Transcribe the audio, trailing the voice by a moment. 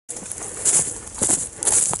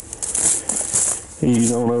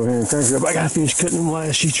He's on over here and crank her up. I gotta finish cutting them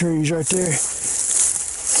last few trees right there.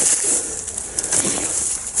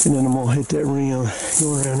 And then I'm gonna hit that rim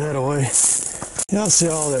going around that way. Y'all see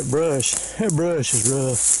all that brush? That brush is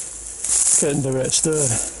rough. Cutting through that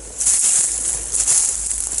stuff.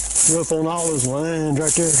 Rough on all those lines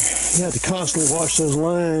right there. You have to constantly watch those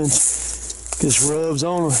lines. Just rubs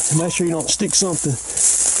on them. Make sure you don't stick something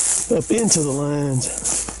up into the lines.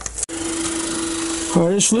 All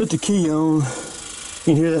right, just flip the key on. You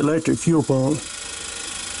can hear that electric fuel pump.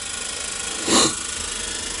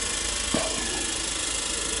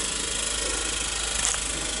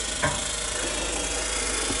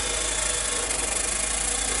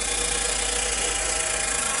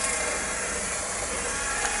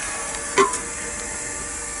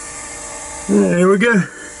 There we go.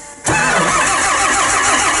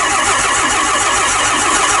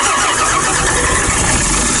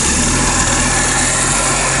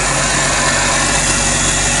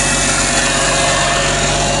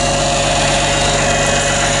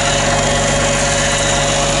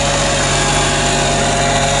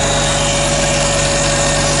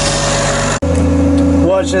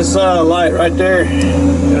 Watch this light right there.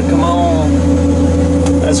 It'll come on.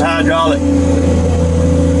 That's hydraulic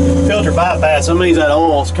filter bypass. That means that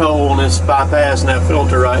oil's cold and it's bypassing that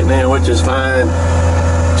filter right now, which is fine.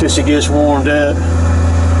 Just it gets warmed up.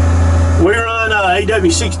 We run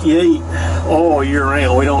AW68 oil year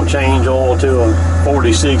round. We don't change oil to a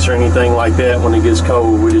 46 or anything like that when it gets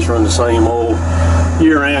cold. We just run the same oil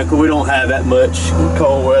year round because we don't have that much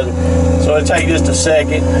cold weather. So it'll take just a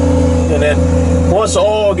second, and then once the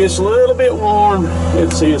oil gets a little bit warm,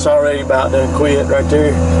 you'll see it's already about done quit right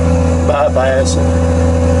there, bypassing.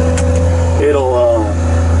 It'll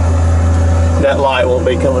that light won't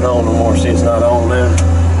be coming on no more. See, it's not on now.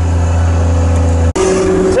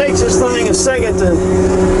 It takes this thing a second to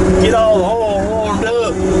get all the oil warmed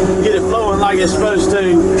up, get it flowing like it's supposed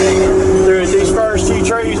to. Through these first few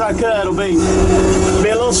trees I cut, it'll be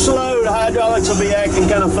a little slow. The hydraulics will be acting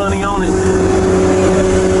kind of funny on it.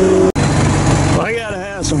 Well, I gotta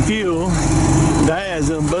have some fuel. Dad's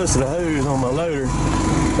done busted a hose on my loader.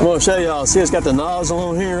 I'm gonna show y'all. See, it's got the nozzle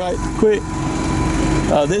on here right quick.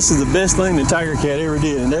 This is the best thing that Tigercat ever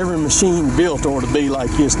did, and every machine built ought to be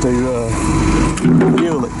like this to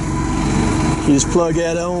fuel it. You just plug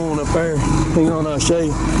that on up there. Hang on, I'll show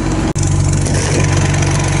you.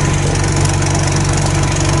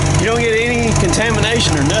 You don't get any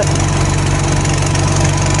contamination or nothing.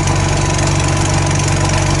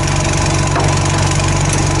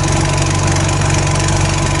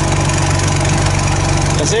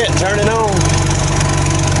 That's it, turn it on.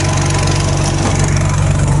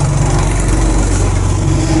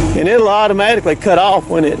 And it'll automatically cut off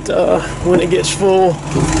when it gets full.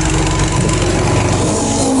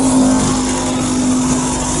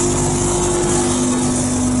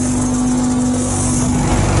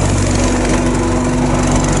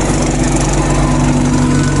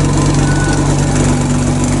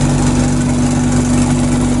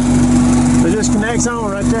 It just connects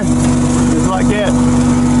on right there, just like that.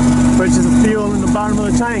 Pushes the fuel in the bottom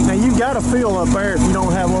of the tank. Now you've got a fuel up there if you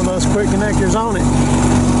don't have one of those quick connectors on it.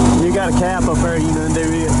 You got a cap up there, you can undo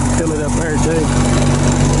it, fill it up there too.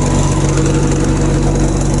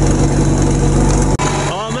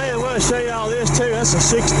 Oh man, I want to show you all this too. That's a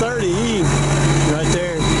 630E right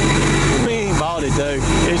there. We ain't bought it though.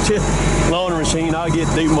 It's just a loader machine. I'll get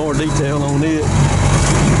to do more detail on it.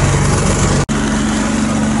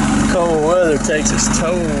 Cold weather takes its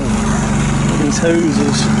toll. These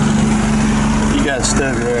hoses. You got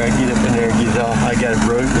stuff there. I get up in there and get it off. I got it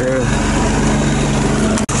broke there.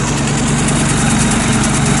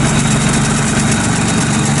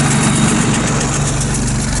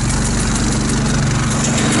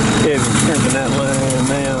 Yeah, we're crimping that line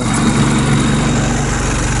now.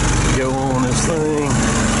 Go on this thing.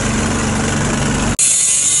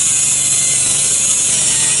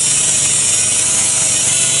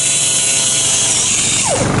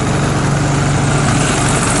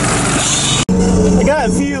 I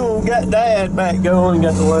got fuel, got Dad back going,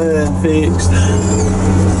 got the line fixed.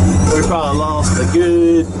 We probably lost a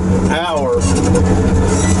good hour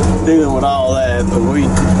dealing with all that, but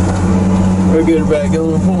we're getting back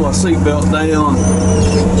on. Pull my seatbelt down.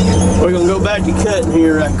 We're gonna go back to cutting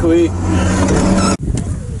here right quick.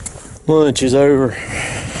 Lunch is over.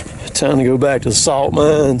 Time to go back to the salt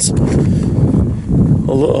mines. A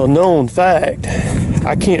known fact,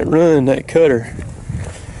 I can't run that cutter,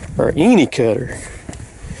 or any cutter,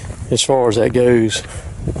 as far as that goes,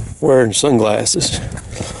 wearing sunglasses.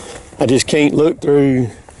 I just can't look through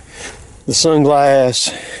the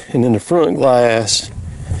sunglass and then the front glass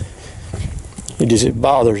It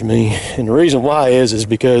bothers me, and the reason why is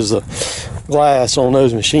because the glass on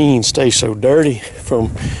those machines stays so dirty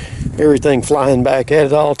from everything flying back at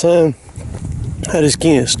it all the time. I just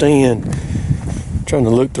can't stand trying to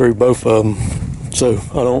look through both of them, so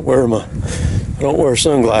I don't wear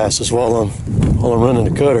sunglasses while I'm running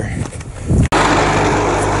the cutter.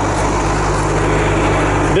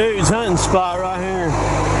 Dude's hunting spot right here.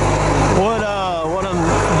 What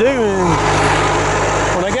I'm doing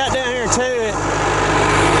when I got down here to it,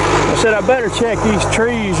 I said I better check these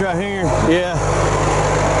trees right here. Yeah.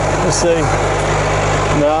 Let's see.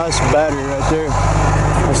 No, that's a battery right there.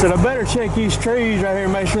 I said I better check these trees right here,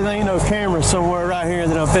 make sure there ain't no camera somewhere right here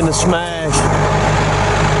that I'm finna smash.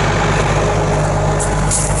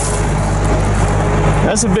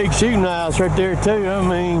 That's a big shooting house right there too. I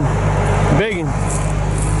mean, biggin'.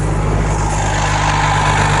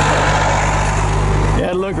 You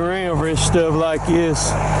gotta look around for this stuff like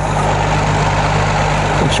this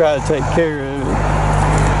and try to take care of it.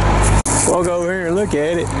 We'll go over here and look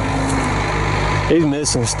at it. He's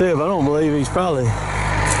missing stuff. I don't believe he's probably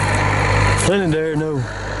hunted there. No,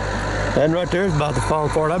 that right there is about to fall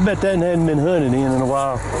apart. I bet that hadn't been hunted in a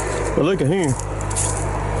while. But look at here.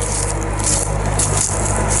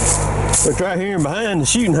 Look right here behind the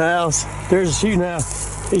shooting house. There's a shooting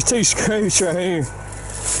house. These two screws right here.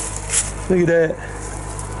 Look at that.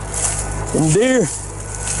 Some deer.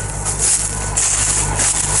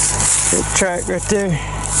 That track right there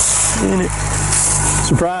in it.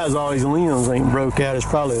 Surprised all these limbs ain't broke out. It's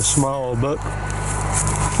probably a small buck.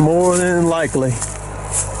 More than likely.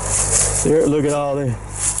 There, look at all this.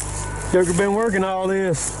 Joker been working all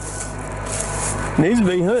this. Needs to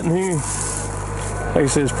be hunting here. Like I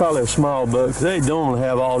said, it's probably a small buck, because they normally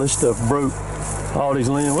have all this stuff broke. All these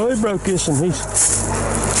limbs. Well, they broke this and he's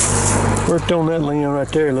worked on that limb right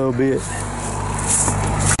there a little bit.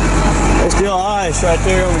 There's still ice right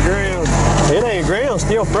there on the ground. It ain't ground,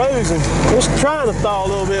 still frozen. It's trying to thaw a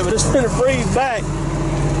little bit, but it's gonna freeze back.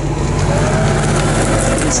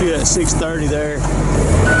 You see that 630 there.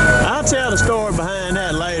 I'll tell the story behind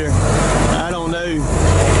that later. I don't know.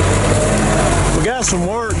 We got some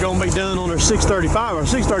work gonna be done on their 635. Our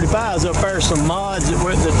 635 is up there, some mods that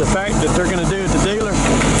the fact that they're gonna do at the dealer.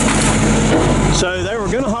 So they were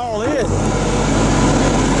gonna haul it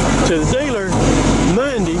to the dealer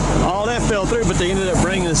Monday. All that fell through, but they ended up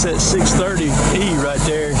bringing us that 630E right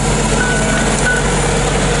there.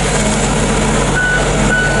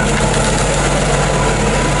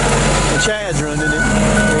 And Chad's running it.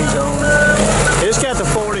 He's on it. It's got the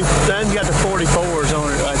 40. Dan's got the 44s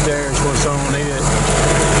on it right there. Is what's on it.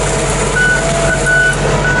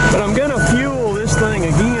 But I'm gonna fuel this thing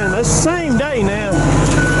again. That's the same day now.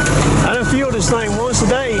 I done fueled this thing once a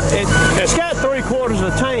day. It's got 3/4 of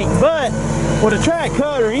a tank, but with a track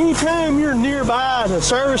cutter, anytime you're nearby the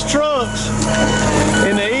service trucks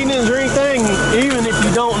in the evenings or anything, even if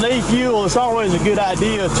you don't need fuel, it's always a good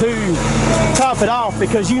idea to top it off,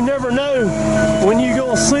 because you never know when you're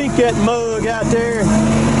gonna sink that mug out there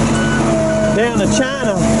down to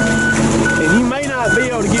China, and you may not be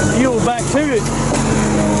able to get fuel back to it.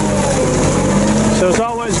 So it's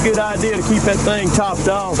always a good idea to keep that thing topped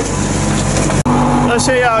off. Let's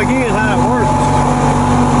show y'all again how it works.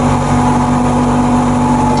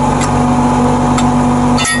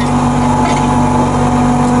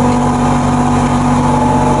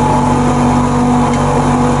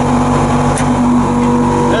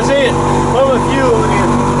 That's it. Put my fuel in.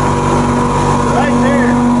 Right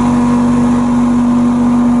there.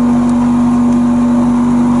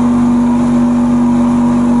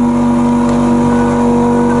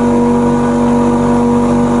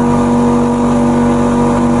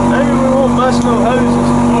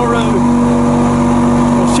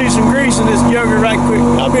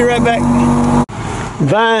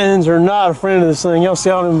 Vines are not a friend of this thing. Y'all see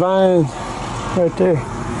all them vines right there?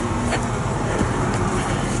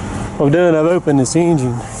 What I've done, I've opened this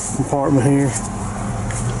engine compartment here.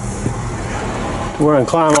 We're gonna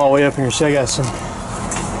climb all the way up here. So I got some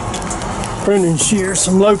pruning shears,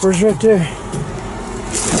 some loopers right there.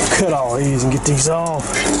 I'll cut all these and get these off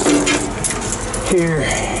here.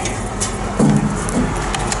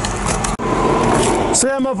 See,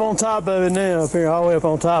 I'm up on top of it now, up here, all the way up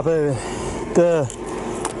on top of it. The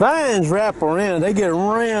vines wrap around, they get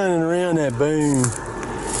around and around that boom.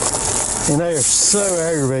 And they are so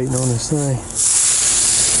aggravating on this thing.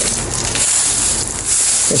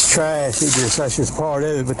 It's trash, that's just part of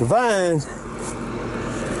it. But the vines,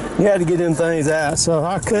 you had to get them things out. So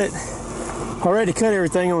I already cut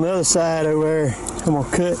everything on the other side over there. I'm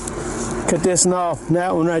gonna cut this one off, and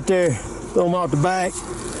that one right there, throw them off the back.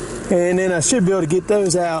 And then I should be able to get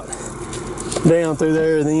those out down through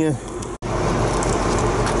there then.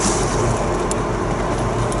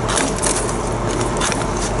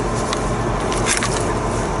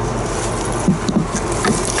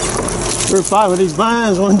 We were fighting with these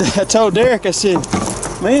vines one day. I told Derek, I said,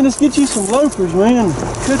 man, let's get you some loafers, man.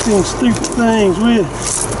 Cut them stupid things with.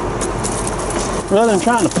 Rather than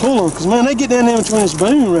trying to pull them, because man, they get down there between this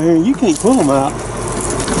boom right here and you can't pull them out.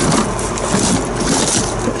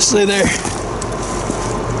 See there.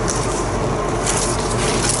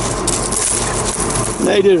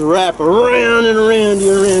 They just wrap around and around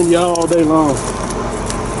you all day long.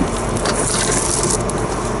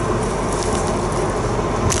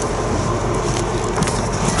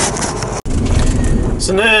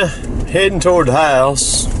 So now, heading toward the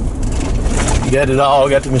house. Got it all,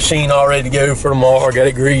 got the machine all ready to go for tomorrow. Got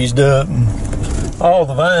it greased up and all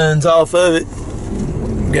the vines off of it.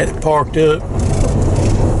 Got it parked up,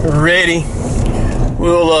 ready.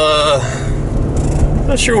 We'll,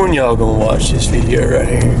 not sure when y'all gonna watch this video right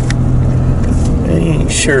here. I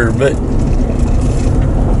ain't sure, but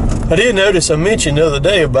I did notice I mentioned the other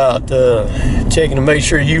day about checking to make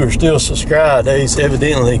sure you were still subscribed. There's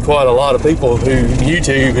evidently quite a lot of people who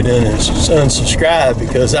YouTube had unsubscribed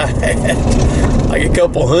because I had like a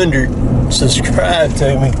couple hundred subscribed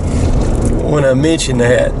to me when I mentioned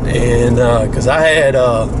that. And because I had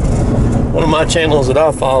one of my channels that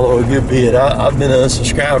I follow a good bit, I've been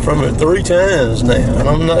unsubscribed from it 3 times now, and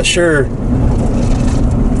I'm not sure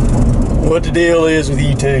what the deal is with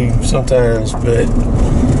YouTube sometimes, but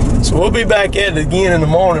so we'll be back at it again in the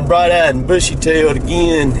morning, bright-eyed and bushy-tailed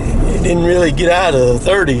again. It didn't really get out of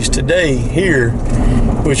the 30s today here,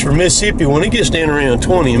 which for Mississippi, when it gets down around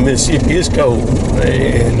 20 in Mississippi, it's cold.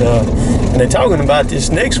 And they're talking about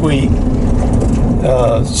this next week,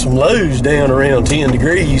 some lows down around 10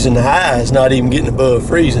 degrees and the highs not even getting above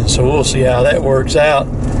freezing. So we'll see how that works out.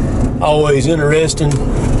 Always interesting.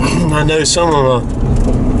 I know some of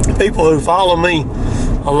the people who follow me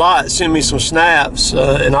a lot send me some snaps,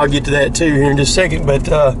 and I'll get to that too here in just a second. But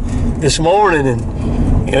this morning, and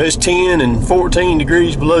you know, it's 10 and 14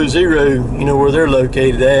 degrees below zero, you know, where they're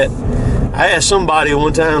located at. I asked somebody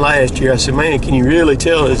one time last year, I said, man, can you really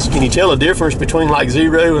tell us, can you tell a difference between like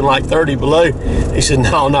 0 and like 30 below? He said,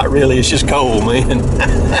 no, not really, it's just cold, man.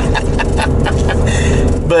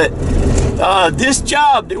 But this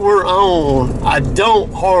job that we're on, I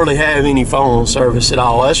don't hardly have any phone service at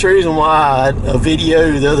all. That's the reason why a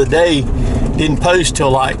video the other day didn't post till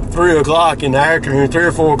like 3 o'clock in the afternoon, 3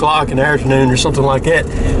 or 4 o'clock in the afternoon or something like that.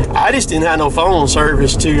 I just didn't have no phone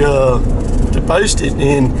service to post it.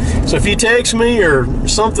 And so if you text me or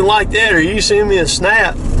something like that, or you send me a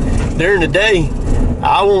snap during the day,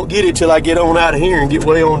 I won't get it till I get on out of here and get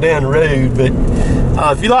way on down the road. But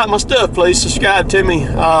if you like my stuff, please subscribe to me.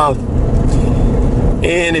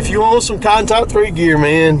 And if you want some Contact 3 gear,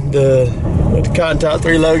 man, with the Contact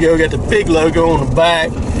 3 logo, got the big logo on the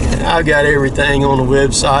back. I've got everything on the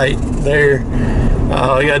website there.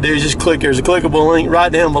 All you gotta do is just click. There's a clickable link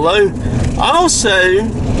right down below. Also,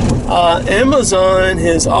 Amazon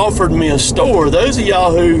has offered me a store. Those of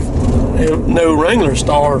y'all who know Wrangler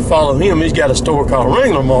Star, follow him. He's got a store called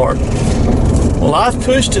Wrangler Mart. Well, I've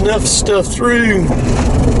pushed enough stuff through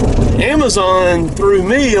Amazon through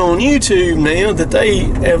me on YouTube now that they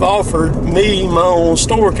have offered me my own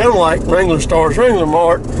store, kind of like Wrangler Star's Wrangler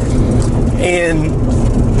Mart. And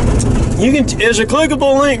you can, there's a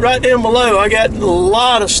clickable link right down below. I got a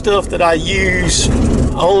lot of stuff that I use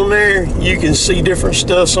on there. You can see different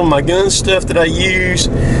stuff. Some of my gun stuff that I use,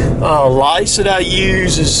 lights that I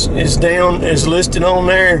use is listed on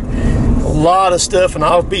there. A lot of stuff, and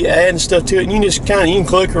I'll be adding stuff to it. And you just kind of, you can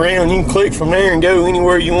click around, you can click from there and go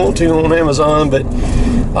anywhere you want to on Amazon. But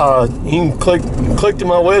you can click to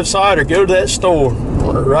my website or go to that store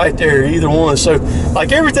right there, either one. So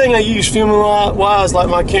like everything I use filming wise, like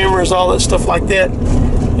my cameras, all that stuff like that,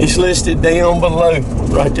 it's listed down below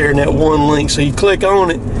right there in that one link. So you click on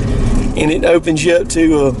it and it opens you up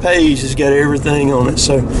to a page that's got everything on it.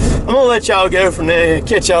 So I'm gonna let y'all go from there.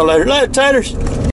 Catch y'all later. Later, taters.